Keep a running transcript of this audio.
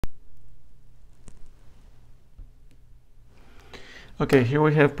Okay, here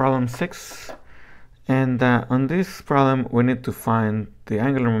we have problem 6, and on this problem we need to find the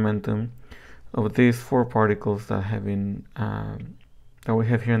angular momentum of these four particles that have been that we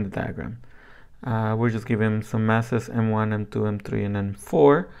have here in the diagram. We're just given some masses m1, m2, m3, and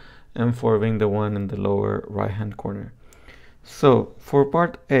m4, m4 being the one in the lower right hand corner. So for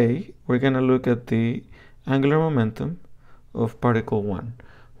part A, we're going to look at the angular momentum of particle 1,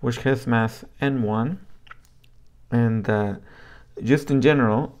 which has mass n1, and just in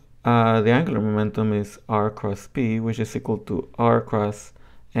general, the angular momentum is r cross p, which is equal to r cross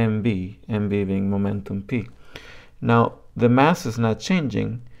mb, mb being momentum p. Now, the mass is not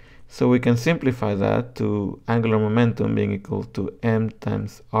changing, so we can simplify that to angular momentum being equal to m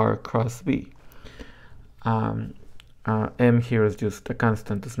times r cross b. M here is just a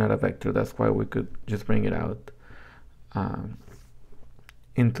constant, it's not a vector, that's why we could just bring it out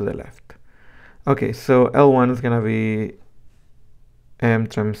into the left. Okay, so L1 is going to be m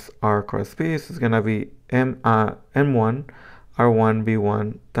times r cross b, so it's going to be m1 r1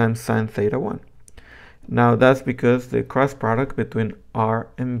 b1 times sine theta 1. Now that's because the cross product between r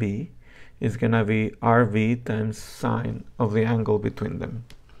and b is going to be rv times sine of the angle between them.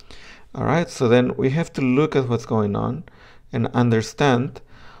 Alright, so then we have to look at what's going on and understand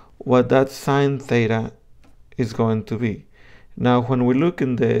what that sine theta is going to be. Now when we look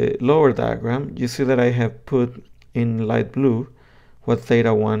in the lower diagram, you see that I have put in light blue what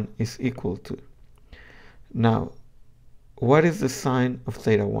theta 1 is equal to. Now, what is the sine of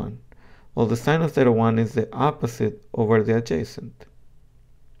theta 1? Well, the sine of theta 1 is the opposite over the adjacent.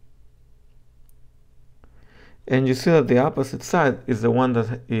 And you see that the opposite side is the one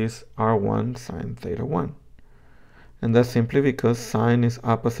that is r1 sine theta 1. And that's simply because sine is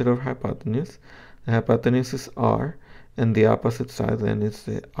opposite of hypotenuse. The hypotenuse is r, and the opposite side then is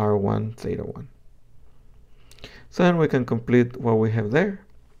the r1 theta 1. So then we can complete what we have there.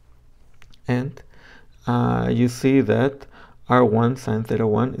 And you see that r1 sine theta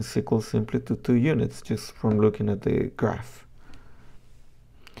 1 is equal simply to 2 units, just from looking at the graph.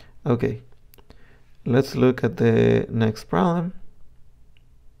 Okay, let's look at the next problem.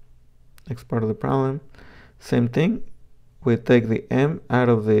 Next part of the problem. Same thing. We take the m out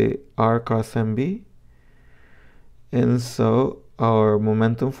of the r cross mb. And so our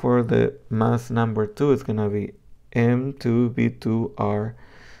momentum for the mass number 2 is going to be m2b2r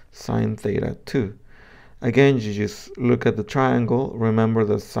sine theta 2. Again, you just look at the triangle. Remember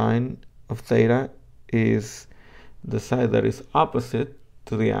the sine of theta is the side that is opposite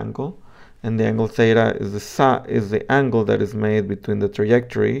to the angle, and the angle theta is the angle that is made between the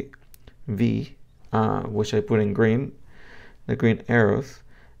trajectory v, which I put in green, the green arrows,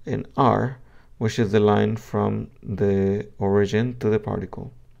 and r, which is the line from the origin to the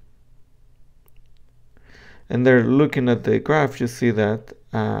particle. And they're looking at the graph, you see that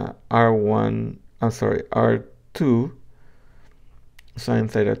r2 sine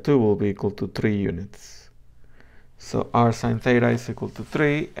theta 2 will be equal to 3 units. So r sine theta is equal to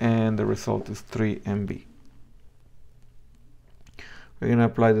 3, and the result is 3 mb. We're going to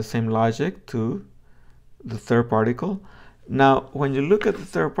apply the same logic to the third particle. Now, when you look at the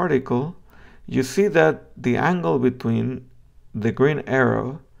third particle, you see that the angle between the green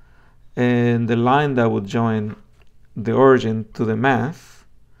arrow and the line that would join the origin to the mass,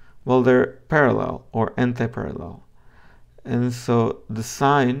 well, they're parallel or anti-parallel. And so the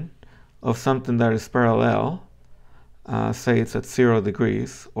sine of something that is parallel, say it's at 0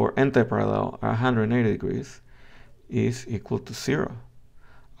 degrees, or anti-parallel at 180 degrees, is equal to 0.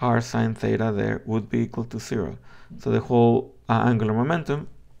 R sine theta there would be equal to 0. So the whole angular momentum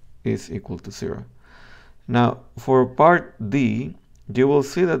is equal to 0. Now, for part D, you will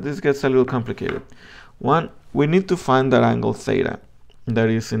see that this gets a little complicated. One, we need to find that angle theta that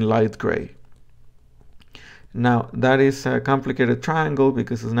is in light gray. Now, that is a complicated triangle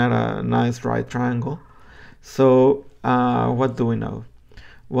because it's not a nice right triangle. So, what do we know?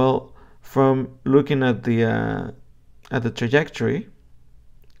 Well, from looking at the trajectory,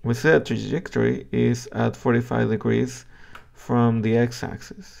 we see that trajectory is at 45 degrees from the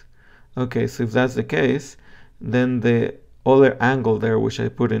x-axis. Okay, so if that's the case, then the other angle there, which I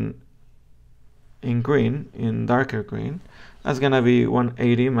put in green, in darker green, that's going to be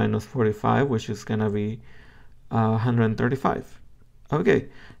 180 minus 45, which is going to be 135. Okay,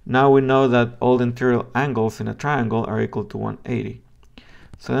 now we know that all the interior angles in a triangle are equal to 180.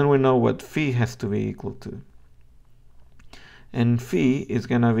 So then we know what phi has to be equal to. And phi is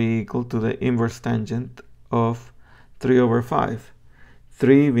going to be equal to the inverse tangent of 3 over 5.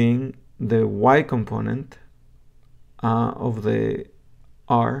 3 being the y component of the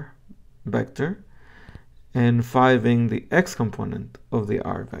r vector, and phi being the x component of the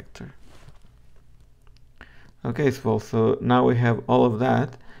r vector. Okay, so now we have all of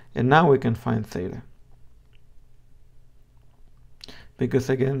that, and now we can find theta. Because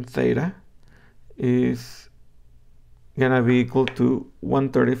again, theta is gonna be equal to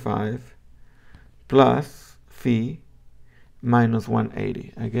 135 plus phi minus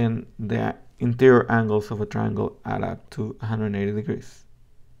 180. Again, the interior angles of a triangle add up to 180 degrees.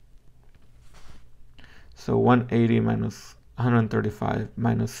 So 180 minus 135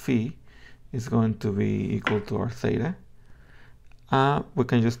 minus phi is going to be equal to our theta. We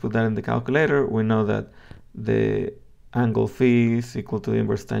can just put that in the calculator. We know that the angle phi is equal to the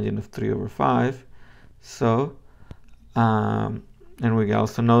inverse tangent of 3 over 5. So, and we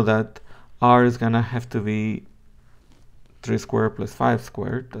also know that r is going to have to be 3 squared plus 5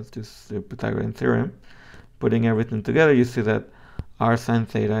 squared. That's just the Pythagorean theorem. Putting everything together, you see that r sine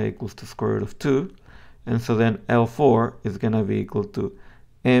theta equals to square root of 2. And so then L4 is going to be equal to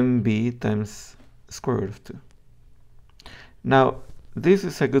mb times square root of 2. Now, this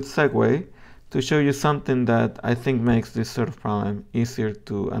is a good segue to show you something that I think makes this sort of problem easier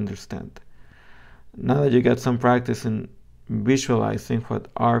to understand. Now that you got some practice in visualizing what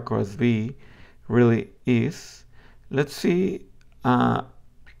r cross v really is, let's see a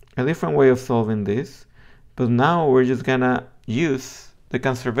different way of solving this. But now we're just gonna use the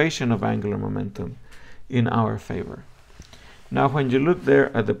conservation of angular momentum in our favor. Now when you look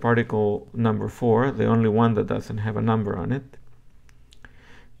there at the particle number 4, the only one that doesn't have a number on it,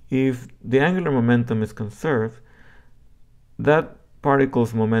 if the angular momentum is conserved, that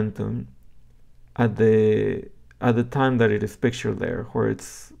particle's momentum at the time that it is pictured there, where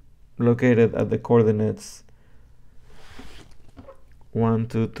it's located at the coordinates 1,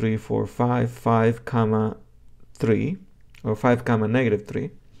 2, 3, 4, 5, 5, comma 3, or 5, comma negative 3,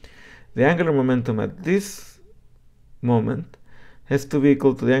 the angular momentum at this moment has to be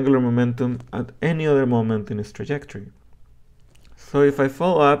equal to the angular momentum at any other moment in its trajectory. So if I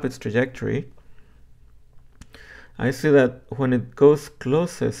follow up its trajectory, I see that when it goes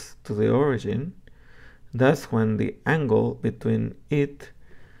closest to the origin, that's when the angle between it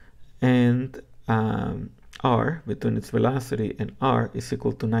and r, between its velocity and r, is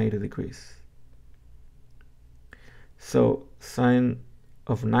equal to 90 degrees. So sine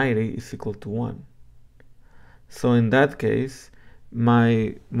of 90 is equal to 1. So in that case,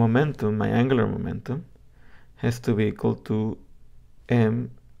 my momentum, my angular momentum, has to be equal to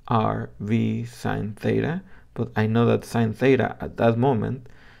mrv sine theta, but I know that sine theta at that moment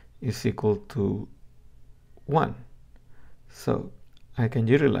is equal to 1. So I can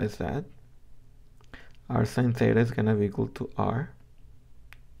utilize that. R sine theta is going to be equal to r.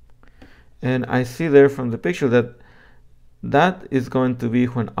 And I see there from the picture that that is going to be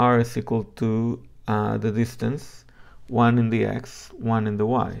when r is equal to the distance 1 in the x, 1 in the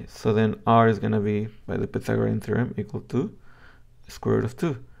y. So then r is going to be, by the Pythagorean theorem, equal to square root of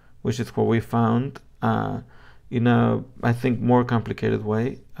 2, which is what we found in a, I think, more complicated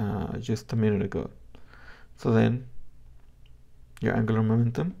way just a minute ago. So then your angular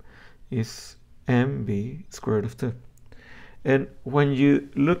momentum is mv square root of 2. And when you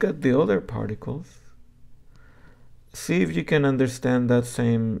look at the other particles, see if you can understand that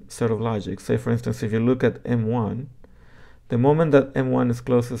same sort of logic. Say, for instance, if you look at m1, the moment that m1 is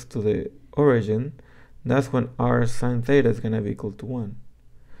closest to the origin, that's when r sine theta is going to be equal to 1.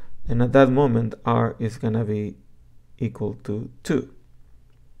 And at that moment, r is going to be equal to 2.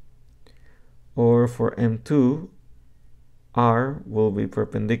 Or for m2, r will be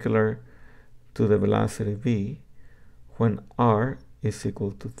perpendicular to the velocity v when r is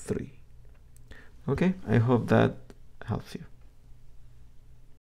equal to 3. Okay, I hope that helps you.